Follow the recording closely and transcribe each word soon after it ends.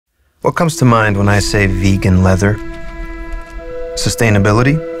What comes to mind when I say vegan leather?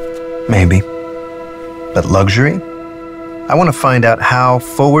 Sustainability? Maybe. But luxury? I want to find out how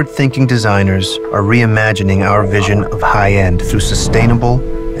forward-thinking designers are reimagining our vision of high-end through sustainable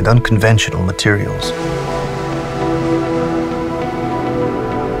and unconventional materials.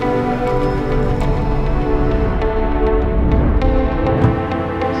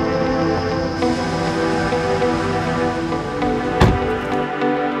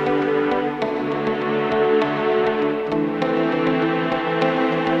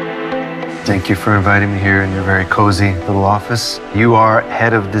 Thank you for inviting me here in your very cozy little office. You are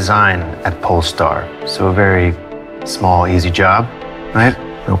head of design at Polestar, so a very small, easy job, right?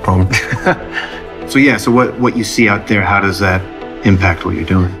 No problem. So what you see out there, how does that impact what you're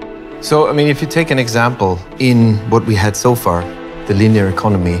doing? So, I mean, if you take an example in what we had so far, the linear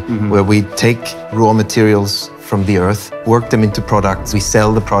economy, where we take raw materials from the earth, work them into products, we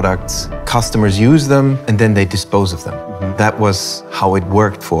sell the products, customers use them, and then they dispose of them. That was how it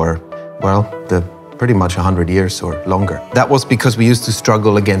worked for, well, pretty much 100 years or longer. That was because we used to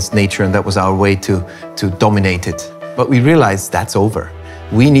struggle against nature, and that was our way to dominate it. But we realized that's over.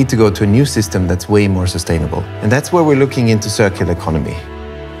 We need to go to a new system that's way more sustainable. And that's where we're looking into circular economy.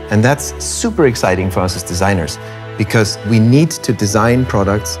 And that's super exciting for us as designers, because we need to design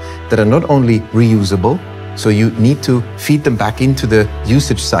products that are not only reusable, so you need to feed them back into the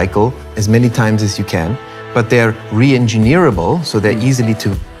usage cycle as many times as you can, but they're re-engineerable, so they're easily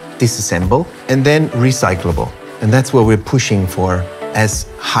to disassemble, and then recyclable. And that's where we're pushing for as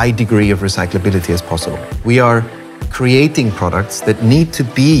high degree of recyclability as possible. We are creating products that need to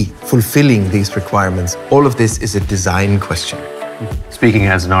be fulfilling these requirements. All of this is a design question. Speaking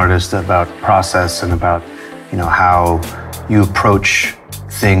as an artist about process and about, how you approach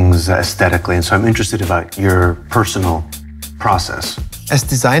things aesthetically, and so I'm interested about your personal process. As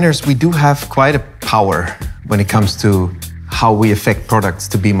designers, we do have quite a power when it comes to how we affect products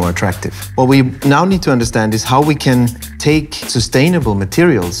to be more attractive. What we now need to understand is how we can take sustainable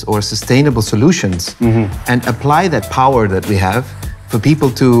materials or sustainable solutions and apply that power that we have for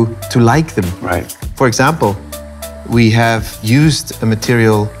people to like them. Right. For example, we have used a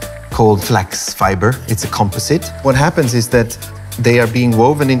material called flax fiber. It's a composite. What happens is that they are being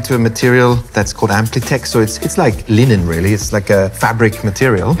woven into a material that's called Amplitex. So it's like linen, really. It's like a fabric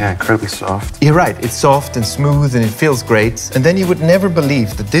material. Yeah, incredibly soft. You're right. It's soft and smooth and it feels great. And then you would never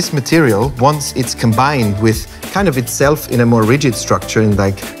believe that this material, once it's combined with kind of itself in a more rigid structure, in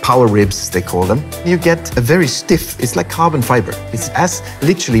like power ribs, they call them, you get a very stiff, it's like carbon fiber. It's as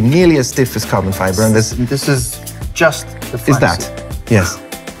literally nearly as stiff as carbon fiber. And this is just the flax. Is that? Yes.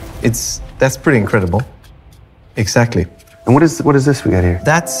 That's pretty incredible. Exactly. And what is this we got here?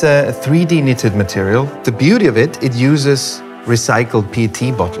 That's a 3D knitted material. The beauty of it, it uses recycled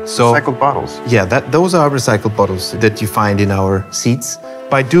PET bottles. So, recycled bottles? Yeah, those are recycled bottles that you find in our seats.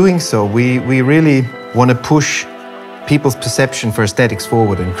 By doing so, we really want to push people's perception for aesthetics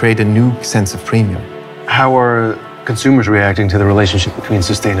forward and create a new sense of premium. How are consumers reacting to the relationship between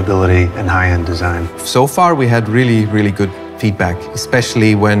sustainability and high-end design? So far, we had really, really good feedback,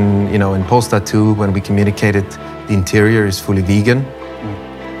 especially when, in Polestar 2, when we communicated the interior is fully vegan.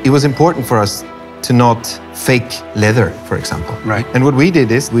 It was important for us to not fake leather, for example. Right. And what we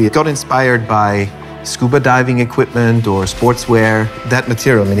did is we got inspired by scuba diving equipment or sportswear. That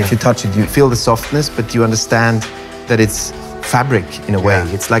material, I mean, if you touch it, you feel the softness, but you understand that it's fabric in a way.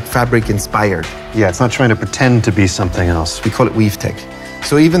 Yeah. It's like fabric inspired. Yeah, it's not trying to pretend to be something else. We call it weave tech.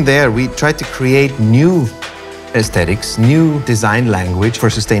 So even there, we tried to create new aesthetics, new design language for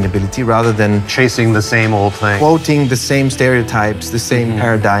sustainability rather than chasing the same old thing, quoting the same stereotypes, the same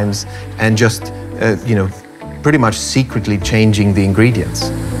paradigms, and just, pretty much secretly changing the ingredients.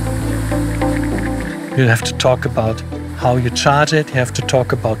 You have to talk about how you charge it, you have to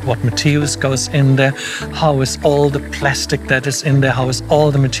talk about what materials goes in there, how is all the plastic that is in there, how is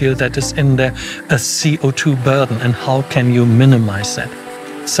all the material that is in there a CO2 burden, and how can you minimize that?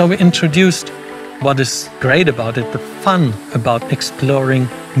 So we introduced what is great about it, the fun about exploring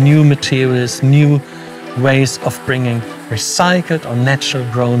new materials, new ways of bringing recycled or natural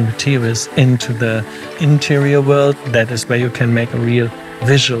grown materials into the interior world. That is where you can make a real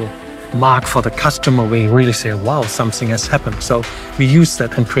visual mark for the customer where you really say, wow, something has happened. So we use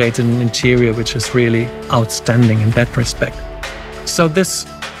that and created an interior which is really outstanding in that respect. So these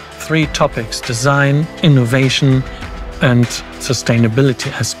three topics, design, innovation, and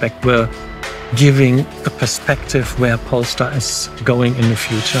sustainability aspect, were giving a perspective where Polestar is going in the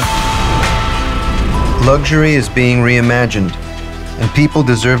future. Luxury is being reimagined, and people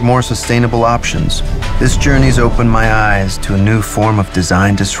deserve more sustainable options. This journey's opened my eyes to a new form of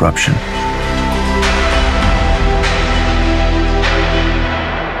design disruption.